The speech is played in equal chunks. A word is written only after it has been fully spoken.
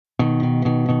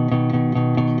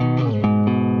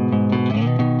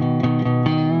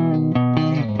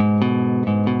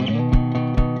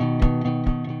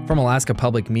From Alaska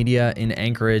Public Media in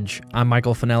Anchorage, I'm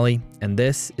Michael Finelli, and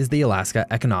this is the Alaska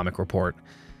Economic Report.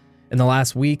 In the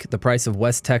last week, the price of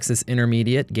West Texas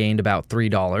Intermediate gained about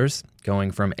 $3,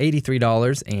 going from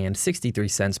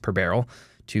 $83.63 per barrel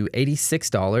to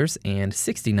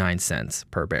 $86.69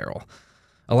 per barrel.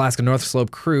 Alaska North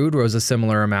Slope crude rose a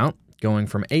similar amount, going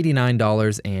from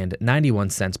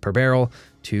 $89.91 per barrel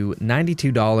to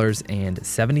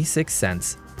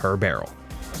 $92.76 per barrel.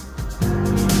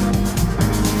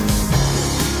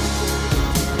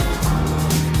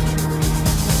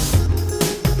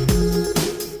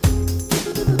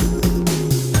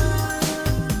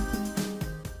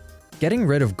 Getting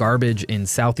rid of garbage in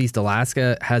Southeast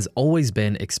Alaska has always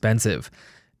been expensive.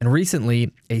 And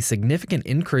recently, a significant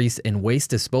increase in waste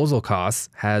disposal costs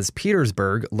has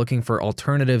Petersburg looking for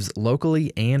alternatives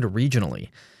locally and regionally.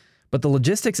 But the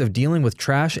logistics of dealing with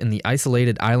trash in the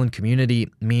isolated island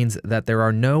community means that there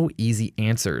are no easy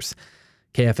answers.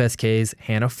 KFSK's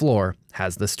Hannah Floor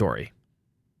has the story.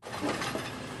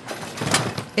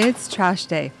 It's trash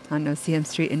day on Noseam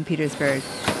Street in Petersburg.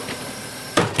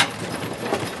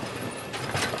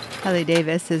 Kelly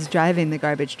Davis is driving the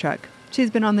garbage truck. She's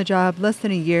been on the job less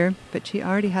than a year, but she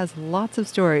already has lots of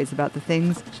stories about the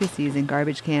things she sees in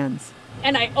garbage cans.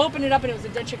 And I opened it up and it was a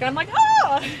dead chicken. I'm like,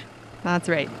 oh! That's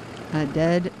right, a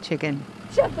dead chicken.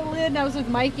 Shut the lid and I was with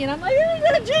Mikey and I'm like,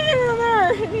 there's a chicken in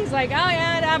there! And he's like, oh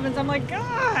yeah, it happens. I'm like,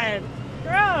 God,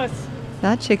 gross.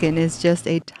 That chicken is just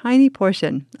a tiny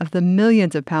portion of the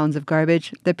millions of pounds of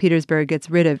garbage that Petersburg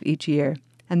gets rid of each year.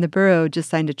 And the borough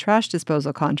just signed a trash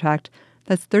disposal contract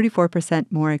that's 34%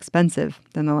 more expensive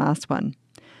than the last one.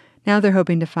 Now they're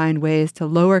hoping to find ways to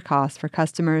lower costs for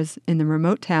customers in the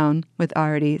remote town with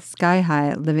already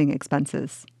sky-high living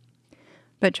expenses.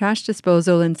 But trash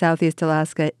disposal in Southeast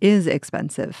Alaska is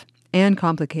expensive and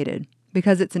complicated.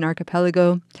 Because it's an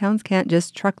archipelago, towns can't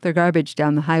just truck their garbage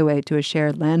down the highway to a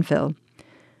shared landfill.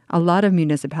 A lot of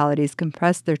municipalities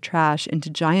compress their trash into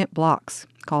giant blocks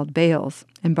called bales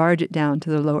and barge it down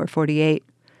to the lower 48.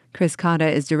 Chris Cotta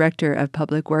is Director of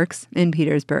Public Works in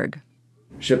Petersburg.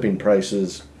 Shipping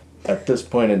prices at this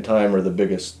point in time are the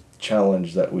biggest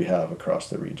challenge that we have across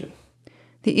the region.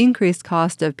 The increased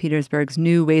cost of Petersburg's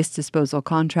new waste disposal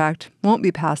contract won't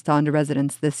be passed on to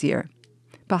residents this year.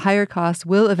 But higher costs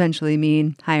will eventually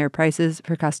mean higher prices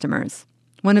for customers.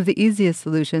 One of the easiest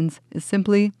solutions is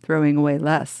simply throwing away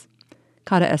less.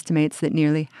 Cotta estimates that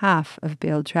nearly half of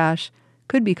baled trash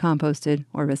could be composted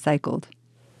or recycled.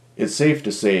 It's safe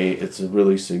to say it's a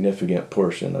really significant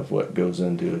portion of what goes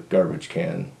into a garbage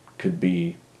can could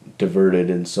be diverted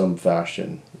in some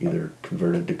fashion, either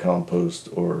converted to compost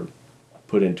or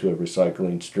put into a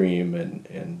recycling stream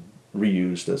and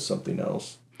reused as something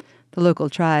else. The local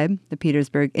tribe, the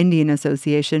Petersburg Indian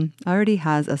Association, already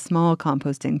has a small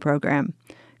composting program.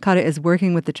 Cotta is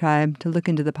working with the tribe to look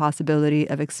into the possibility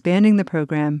of expanding the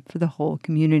program for the whole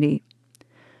community.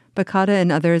 But Cotta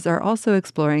and others are also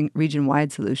exploring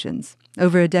region-wide solutions.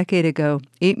 Over a decade ago,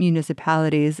 8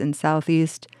 municipalities in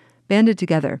Southeast banded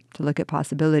together to look at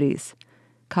possibilities.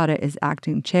 Cotta is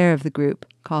acting chair of the group,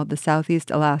 called the Southeast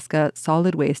Alaska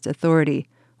Solid Waste Authority,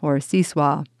 or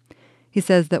CSWA. He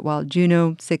says that while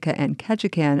Juneau, Sitka, and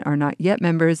Ketchikan are not yet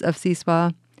members of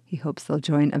CSWA, he hopes they'll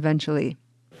join eventually.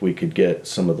 If we could get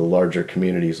some of the larger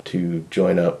communities to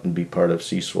join up and be part of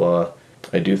CSWA,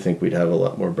 I do think we'd have a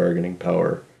lot more bargaining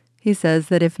power. He says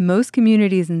that if most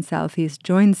communities in Southeast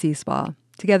join CSWA,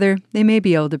 together they may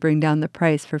be able to bring down the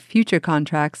price for future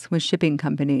contracts with shipping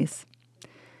companies.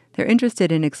 They're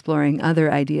interested in exploring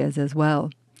other ideas as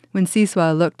well. When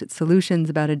CSWA looked at solutions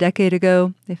about a decade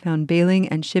ago, they found baling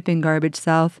and shipping garbage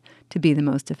south to be the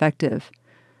most effective.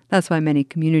 That's why many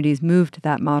communities moved to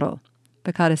that model.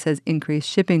 Cotta says increased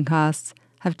shipping costs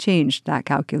have changed that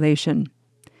calculation.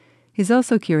 He's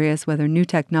also curious whether new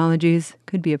technologies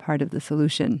could be a part of the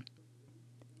solution.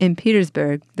 In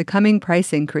Petersburg, the coming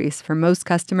price increase for most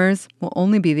customers will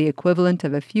only be the equivalent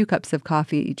of a few cups of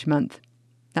coffee each month.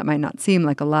 That might not seem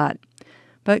like a lot,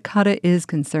 but Cotta is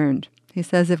concerned. He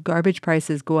says if garbage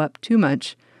prices go up too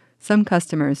much, some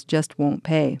customers just won't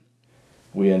pay.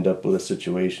 We end up with a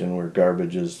situation where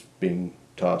garbage is being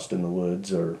tossed in the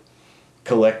woods or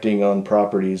collecting on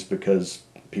properties because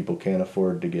people can't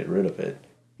afford to get rid of it.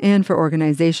 And for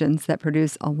organizations that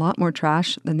produce a lot more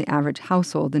trash than the average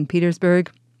household in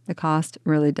Petersburg, the cost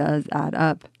really does add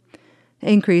up. The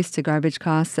increase to garbage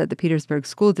costs at the Petersburg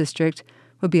School District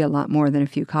would be a lot more than a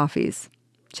few coffees.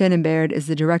 Shannon Baird is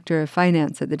the director of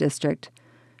finance at the district.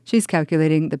 She's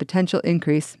calculating the potential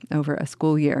increase over a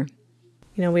school year.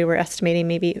 We were estimating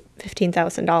maybe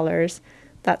 $15,000,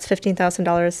 That's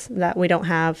 $15,000 that we don't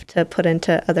have to put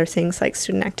into other things like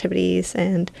student activities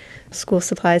and school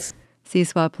supplies.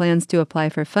 CSWA plans to apply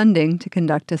for funding to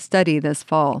conduct a study this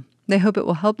fall. They hope it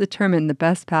will help determine the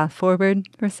best path forward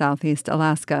for Southeast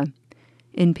Alaska.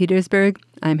 In Petersburg,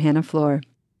 I'm Hannah Floor.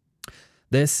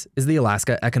 This is the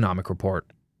Alaska Economic Report.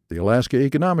 The Alaska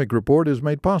Economic Report is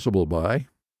made possible by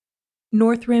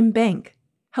Northrim Bank,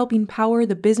 helping power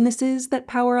the businesses that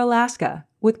power Alaska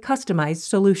with customized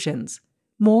solutions.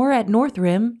 More at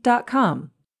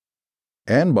northrim.com.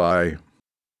 and by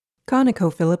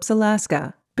ConocoPhillips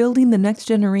Alaska, building the next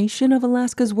generation of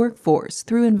Alaska's workforce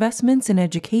through investments in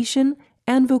education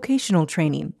and vocational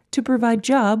training to provide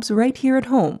jobs right here at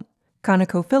home.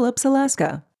 ConocoPhillips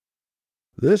Alaska.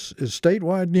 This is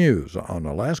Statewide News on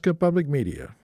Alaska Public Media.